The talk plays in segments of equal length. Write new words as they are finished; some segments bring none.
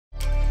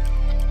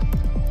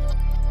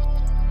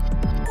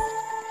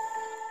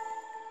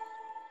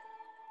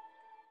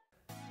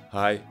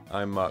Hi,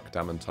 I'm Mark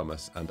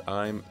Damon-Thomas and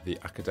I'm the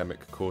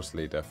Academic Course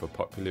Leader for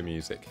Popular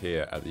Music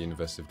here at the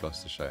University of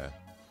Gloucestershire.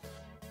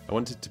 I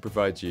wanted to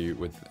provide you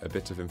with a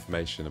bit of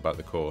information about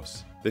the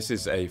course. This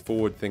is a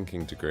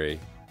forward-thinking degree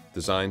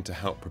designed to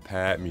help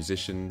prepare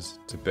musicians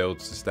to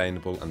build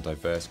sustainable and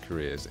diverse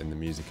careers in the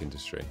music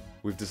industry.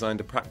 We've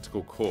designed a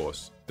practical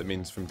course that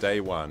means from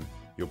day one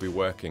you'll be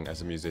working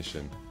as a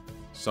musician,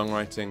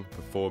 songwriting,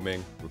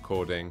 performing,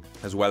 recording,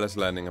 as well as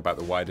learning about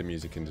the wider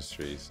music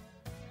industries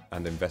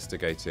and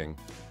investigating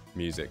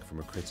music from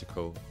a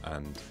critical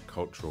and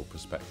cultural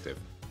perspective.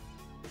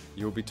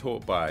 You'll be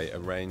taught by a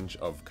range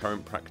of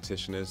current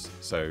practitioners,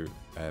 so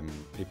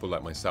people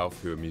like myself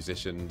who are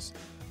musicians,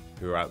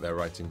 who are out there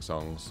writing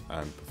songs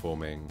and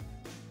performing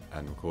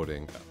and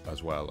recording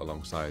as well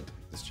alongside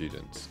the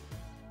students.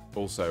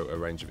 Also a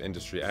range of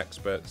industry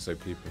experts, so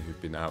people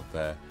who've been out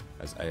there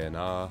as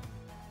A&R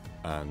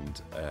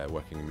and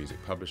working in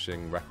music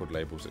publishing, record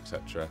labels,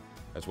 etc.,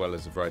 as well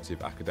as a variety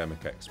of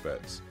academic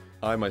experts.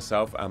 I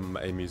myself am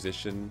a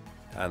musician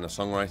and a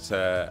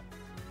songwriter,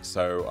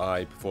 so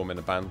I perform in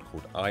a band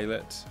called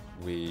Islet.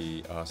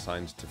 We are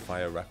signed to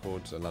Fire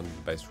Records, a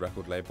London-based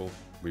record label.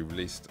 We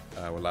released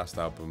our last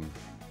album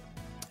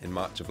in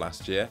March of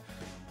last year.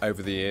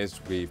 Over the years,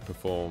 we've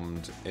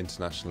performed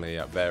internationally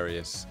at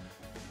various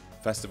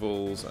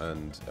festivals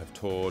and have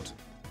toured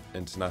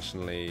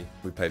internationally.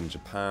 We played in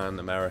Japan,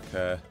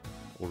 America,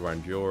 all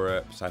around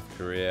Europe, South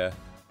Korea.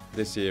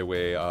 This year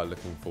we are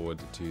looking forward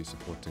to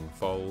supporting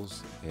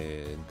Foals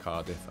in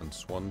Cardiff and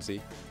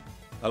Swansea.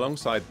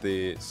 Alongside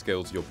the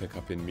skills you'll pick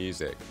up in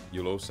music,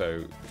 you'll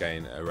also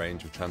gain a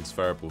range of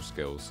transferable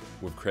skills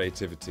with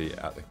creativity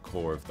at the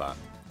core of that,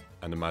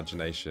 and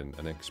imagination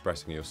and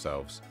expressing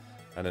yourselves,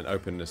 and an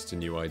openness to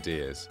new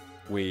ideas.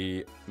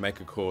 We make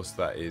a course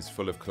that is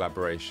full of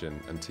collaboration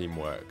and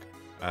teamwork,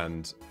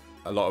 and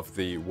a lot of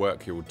the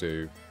work you'll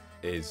do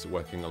is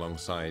working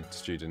alongside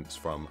students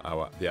from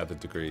the other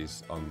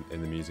degrees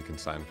in the music and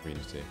sound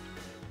community.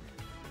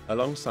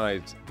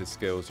 Alongside the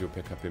skills you'll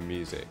pick up in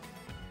music,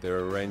 there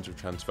are a range of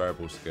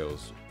transferable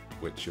skills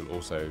which you'll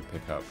also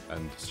pick up,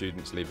 and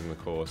students leaving the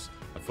course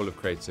are full of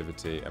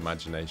creativity,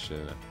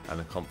 imagination and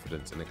a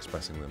confidence in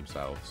expressing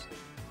themselves.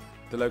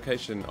 The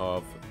location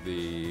of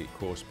the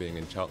course being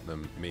in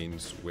Cheltenham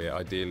means we're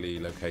ideally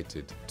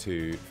located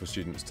for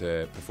students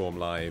to perform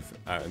live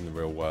out in the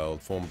real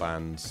world, form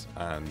bands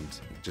and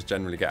just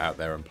generally get out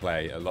there and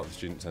play. A lot of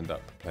students end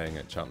up playing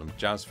at Cheltenham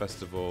Jazz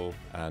Festival,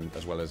 and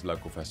as well as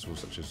local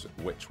festivals such as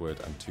Witchwood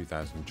and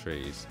 2000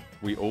 Trees.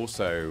 We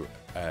also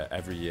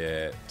every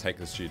year take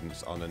the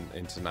students on an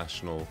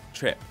international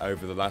trip.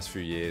 Over the last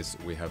few years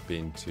we have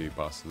been to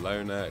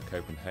Barcelona,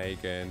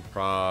 Copenhagen,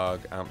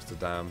 Prague,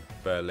 Amsterdam,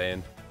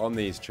 Berlin. On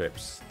these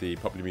trips, the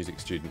popular music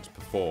students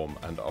perform,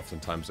 and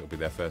oftentimes it'll be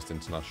their first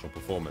international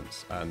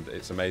performance. And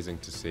it's amazing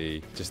to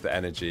see just the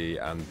energy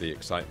and the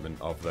excitement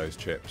of those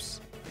trips,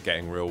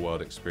 getting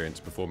real-world experience,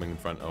 performing in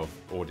front of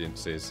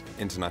audiences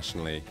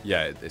internationally.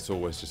 Yeah, it's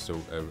always just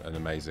an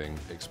amazing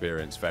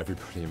experience for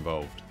everybody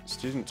involved.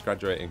 Students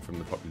graduating from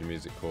the popular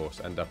music course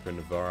end up in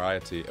a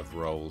variety of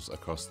roles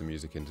across the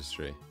music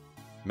industry.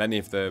 Many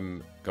of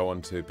them go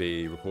on to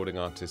be recording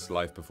artists,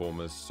 live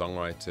performers,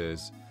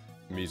 songwriters,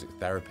 music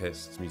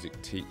therapists, music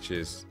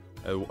teachers,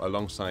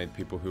 alongside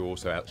people who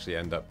also actually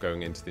end up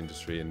going into the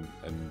industry and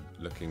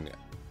looking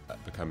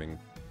at becoming,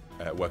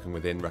 working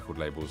within record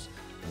labels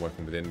and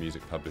working within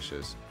music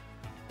publishers.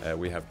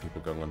 We have people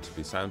going on to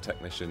be sound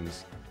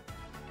technicians,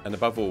 and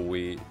above all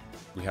we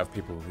have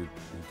people who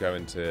go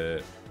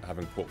into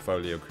having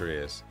portfolio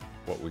careers,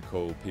 what we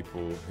call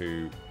people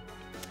who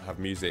have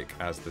music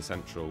as the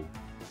central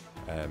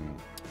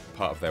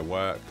part of their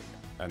work.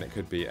 And it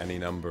could be any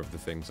number of the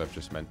things I've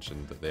just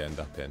mentioned that they end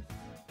up in.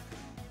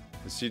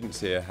 The students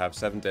here have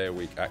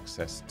 7-day-a-week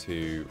access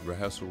to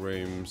rehearsal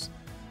rooms,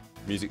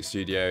 music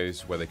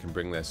studios where they can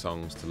bring their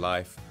songs to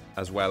life,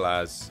 as well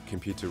as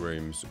computer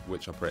rooms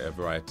which operate a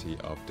variety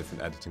of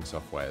different editing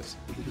softwares.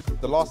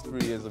 The last 3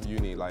 years of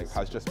uni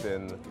has just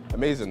been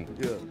amazing.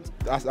 Yeah.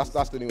 That's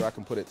the only way I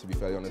can put it, to be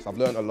fairly honest. I've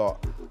learned a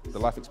lot. The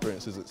life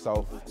experiences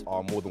itself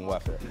are more than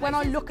worth it. When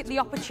I look at the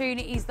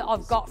opportunities that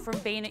I've got from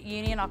being at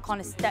uni and I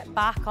kind of step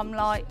back, I'm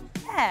like,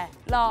 yeah,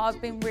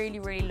 I've been really,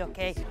 really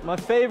lucky. My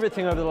favourite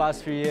thing over the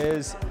last few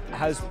years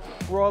has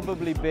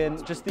probably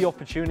been just the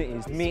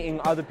opportunities, meeting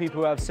other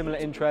people who have similar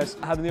interests,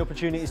 having the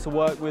opportunities to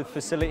work with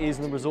facilities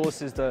and the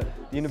resources that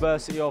the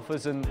university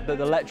offers and that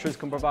the lecturers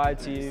can provide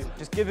to you.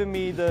 Just giving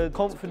me the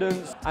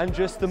confidence and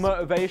just the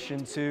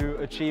motivation to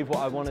achieve what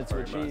I wanted to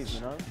achieve,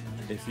 you know?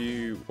 If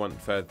you want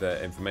further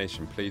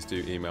information, please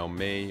do email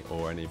me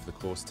or any of the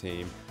course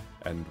team,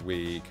 and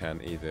we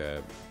can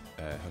either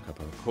hook up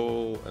on a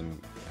call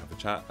and have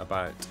a chat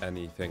about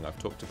anything I've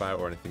talked about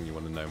or anything you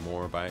want to know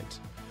more about.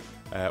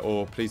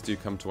 Or please do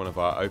come to one of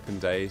our open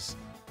days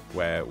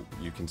where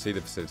you can see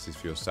the facilities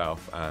for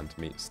yourself and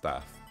meet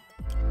staff.